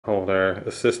Hold our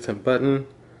assistant button.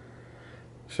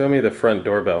 Show me the front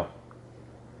doorbell.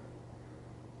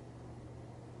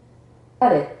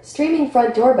 Got it. Streaming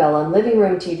front doorbell on living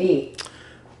room TV.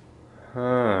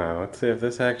 Let's see if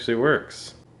this actually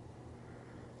works.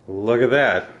 Look at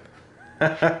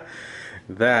that.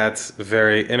 That's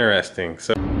very interesting.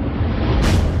 So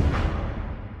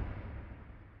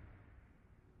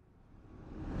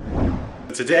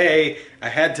today I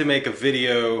had to make a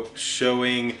video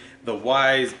showing the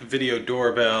Wyze video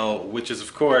doorbell, which is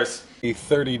of course a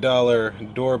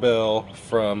 $30 doorbell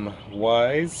from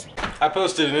Wyze. I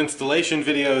posted an installation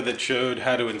video that showed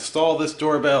how to install this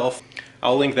doorbell.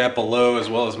 I'll link that below, as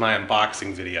well as my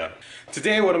unboxing video.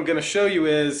 Today what I'm going to show you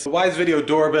is the Wyze video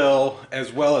doorbell,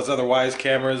 as well as other Wyze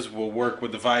cameras, will work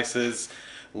with devices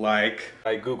like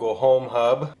my Google Home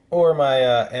Hub or my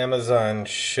Amazon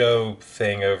Show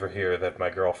thing over here that my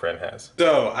girlfriend has.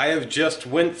 So I have just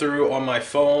went through on my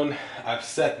phone. I've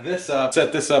set this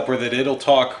up where that it'll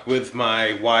talk with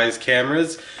my Wyze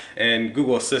cameras, and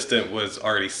Google Assistant was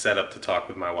already set up to talk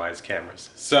with my Wyze cameras.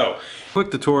 So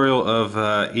quick tutorial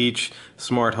of each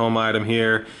smart home item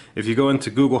here. If you go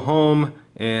into Google Home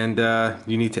and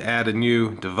you need to add a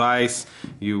new device,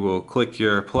 you will click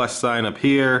your plus sign up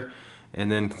here and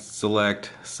then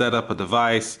select set up a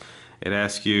device. It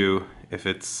asks you if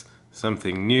it's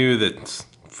something new that's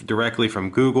directly from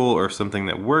Google or something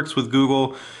that works with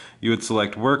Google. You would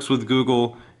select works with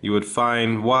Google. You would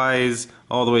find Wyze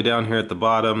all the way down here at the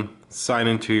bottom, sign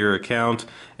into your account,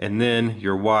 and then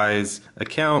your Wyze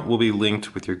account will be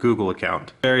linked with your Google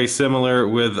account. Very similar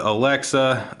with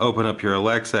Alexa. Open up your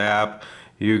Alexa app.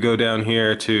 You go down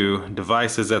here to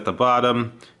devices at the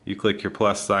bottom. You click your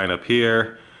plus sign up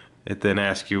here. It then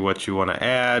asks you what you want to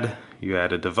add. You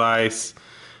add a device.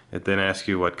 It then asks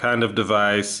you what kind of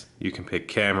device. You can pick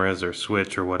cameras or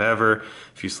switch or whatever.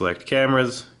 If you select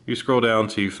cameras, you scroll down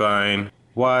till you find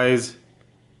Wyze,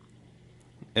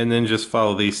 and then just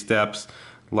follow these steps.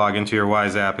 Log into your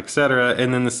Wyze app, etc.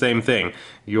 And then the same thing.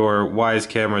 Your Wyze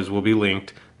cameras will be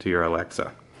linked to your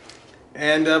Alexa.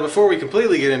 And before we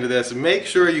completely get into this, make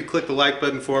sure you click the like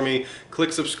button for me,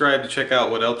 click subscribe to check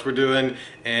out what else we're doing,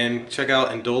 and check out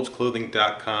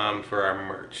indulgeclothing.com for our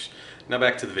merch. Now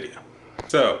back to the video.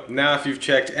 So now if you've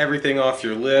checked everything off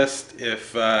your list,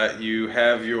 if you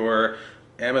have your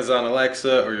Amazon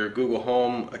Alexa or your Google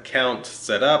Home account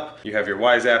set up, you have your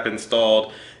Wyze app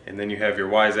installed, and then you have your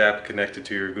Wyze app connected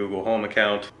to your Google Home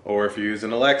account, or if you're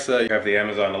using Alexa, you have the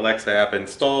Amazon Alexa app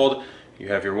installed, you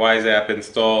have your Wyze app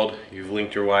installed, you've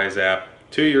linked your Wyze app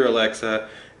to your Alexa,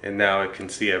 and now it can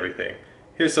see everything.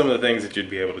 Here's some of the things that you'd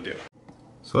be able to do.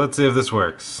 So let's see if this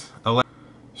works. Alexa,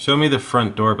 show me the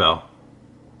front doorbell.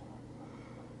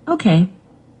 Okay.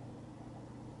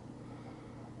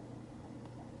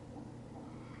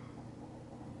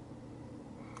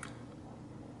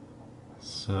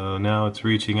 So now it's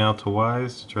reaching out to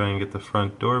Wyze to try and get the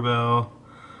front doorbell.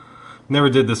 Never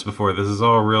did this before. This is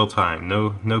all real time.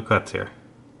 No cuts here.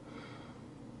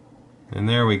 And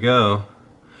there we go.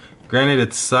 Granted,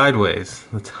 it's sideways.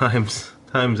 The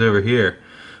time's over here,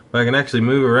 but I can actually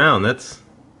move around. Look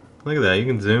at that. You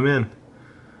can zoom in.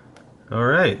 All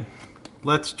right.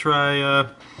 Let's try.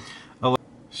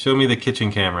 Show me the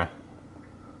kitchen camera.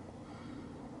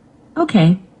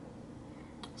 Okay.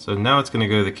 So now it's going to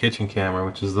go to the kitchen camera,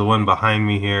 which is the one behind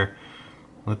me here.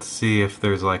 Let's see if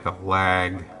there's like a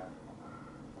lag.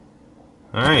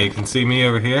 Alright, you can see me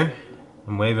over here.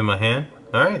 I'm waving my hand.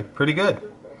 Alright, pretty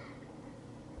good.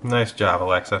 Nice job,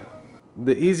 Alexa.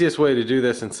 The easiest way to do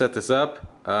this and set this up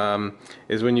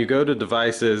is when you go to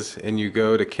devices and you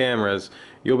go to cameras,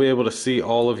 you'll be able to see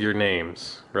all of your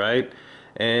names, right?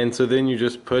 And so then you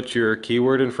just put your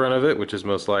keyword in front of it, which is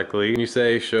most likely. You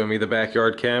say, show me the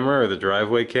backyard camera or the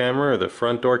driveway camera or the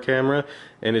front door camera,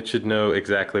 and it should know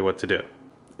exactly what to do.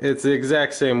 It's the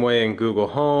exact same way in Google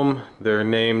Home. They're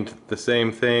named the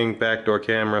same thing, back door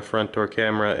camera, front door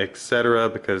camera, etc.,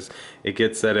 because it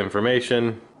gets that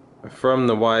information from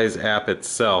the Wyze app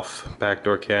itself. Back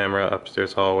door camera,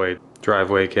 upstairs hallway,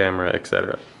 driveway camera,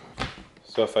 etc.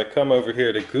 So if I come over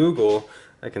here to Google,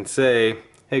 I can say,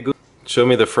 hey Google, show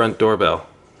me the front doorbell.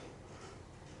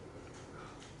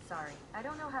 Sorry, I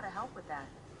don't know how to help with that.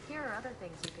 Here are other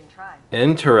things you can try.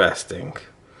 Interesting.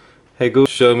 Hey Google,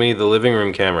 show me the living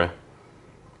room camera.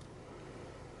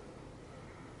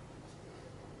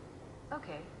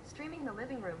 Okay, streaming the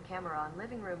living room camera on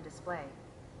living room display.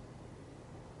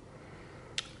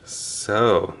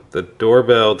 So, the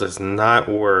doorbell does not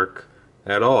work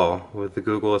at all with the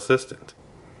Google Assistant.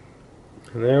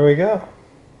 And there we go.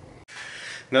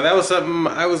 Now that was something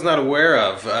I was not aware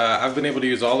of. I've been able to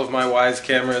use all of my Wyze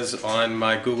cameras on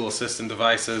my Google Assistant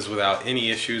devices without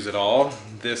any issues at all.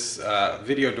 This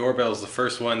video doorbell is the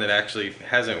first one that actually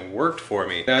hasn't worked for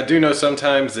me. Now I do know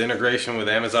sometimes the integration with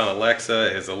Amazon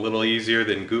Alexa is a little easier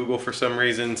than Google for some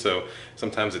reason, so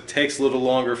sometimes it takes a little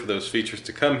longer for those features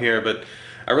to come here, but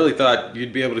I really thought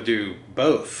you'd be able to do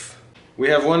both. We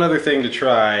have one other thing to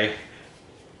try,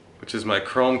 which is my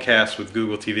Chromecast with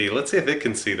Google TV. Let's see if it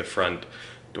can see the front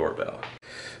doorbell.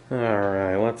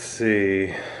 Alright, let's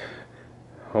see.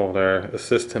 Hold our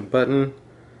assistant button.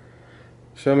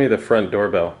 Show me the front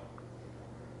doorbell.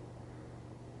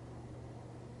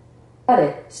 Got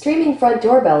it. Streaming front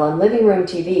doorbell on living room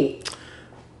TV.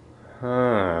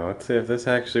 Let's see if this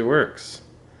actually works.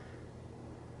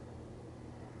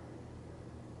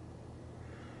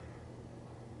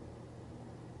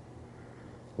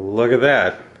 Look at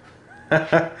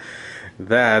that.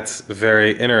 That's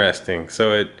very interesting.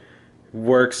 So it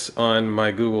works on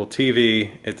my Google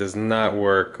TV. It does not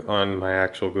work on my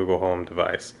actual Google Home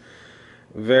device.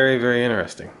 Very, very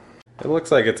interesting. It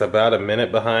looks like it's about a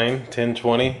minute behind,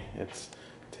 10:20. It's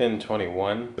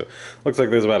 10:21. So looks like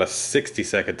there's about a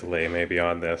 60-second delay maybe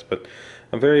on this, but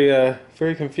I'm very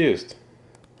confused.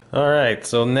 All right,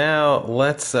 so now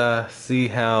let's see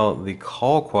how the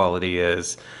call quality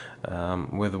is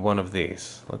with one of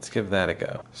these. Let's give that a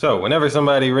go. So whenever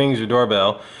somebody rings your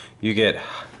doorbell, you get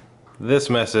this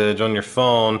message on your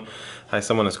phone: hi,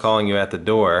 someone is calling you at the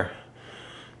door.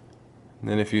 And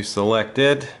then if you select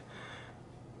it,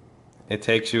 it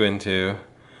takes you into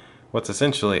what's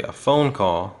essentially a phone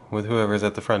call with whoever's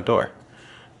at the front door.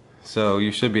 So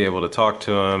you should be able to talk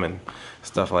to them and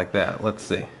stuff like that. Let's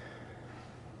see.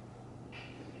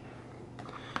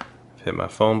 Hit my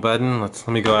phone button. Let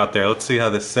me go out there. Let's see how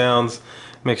this sounds.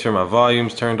 Make sure my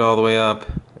volume's turned all the way up.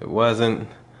 It wasn't.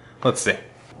 Let's see.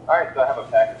 Alright, so I have a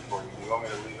package for you. Do you want me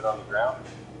to leave it on the ground?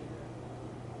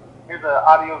 Here's an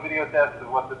audio video test of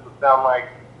what this would sound like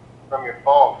from your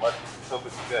phone. Let's hope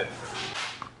it's good.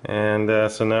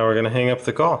 And so now we're going to hang up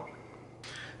the call.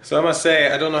 So I must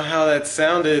say, I don't know how that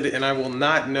sounded, and I will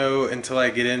not know until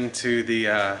I get into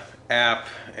the app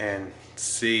and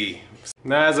see.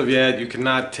 Now, as of yet, you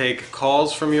cannot take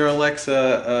calls from your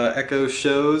Alexa Echo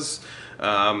shows.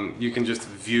 You can just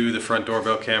view the front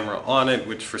doorbell camera on it,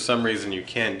 which for some reason you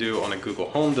can't do on a Google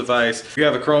Home device. If you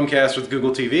have a Chromecast with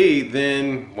Google TV,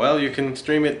 then, well, you can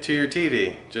stream it to your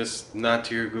TV, just not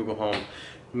to your Google Home.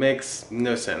 Makes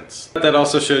no sense. But that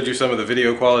also showed you some of the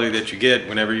video quality that you get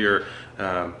whenever you're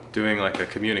doing like a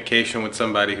communication with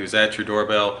somebody who's at your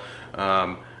doorbell.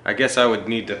 I guess I would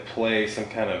need to play some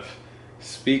kind of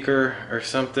speaker or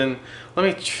something.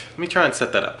 Let me try and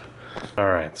set that up.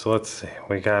 Alright, so let's see.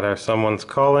 We got our someone's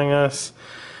calling us.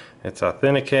 It's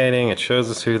authenticating. It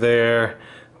shows us who they are.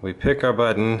 We pick our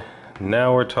button.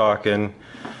 Now we're talking.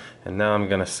 And now I'm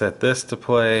going to set this to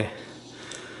play.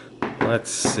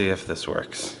 Let's see if this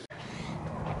works.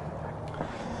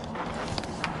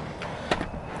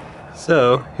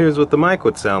 So, here's what the mic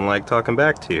would sound like talking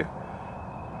back to you.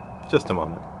 Just a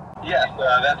moment. Yes,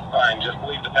 that's fine. Just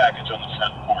leave the package on the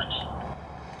front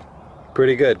porch.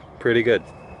 Pretty good, pretty good.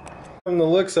 From the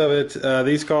looks of it,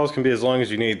 these calls can be as long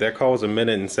as you need. That call was 1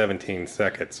 minute and 17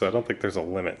 seconds, so I don't think there's a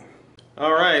limit.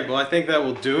 Alright, well I think that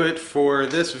will do it for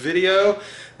this video.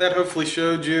 That hopefully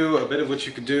showed you a bit of what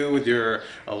you could do with your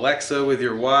Alexa, with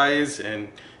your Wyze, and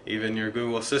even your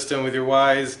Google Assistant with your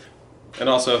Wyze. And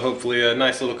also hopefully a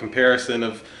nice little comparison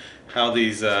of how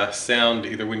these sound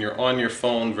either when you're on your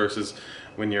phone versus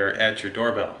when you're at your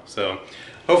doorbell. So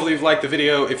hopefully you've liked the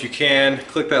video. If you can,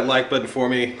 click that like button for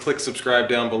me, click subscribe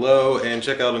down below, and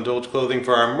check out Indulge Clothing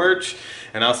for our merch,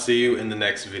 and I'll see you in the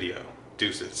next video.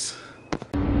 Deuces.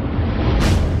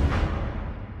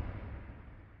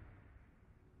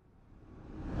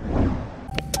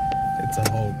 It's a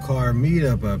whole car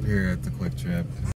meetup up here at the Quick Trip.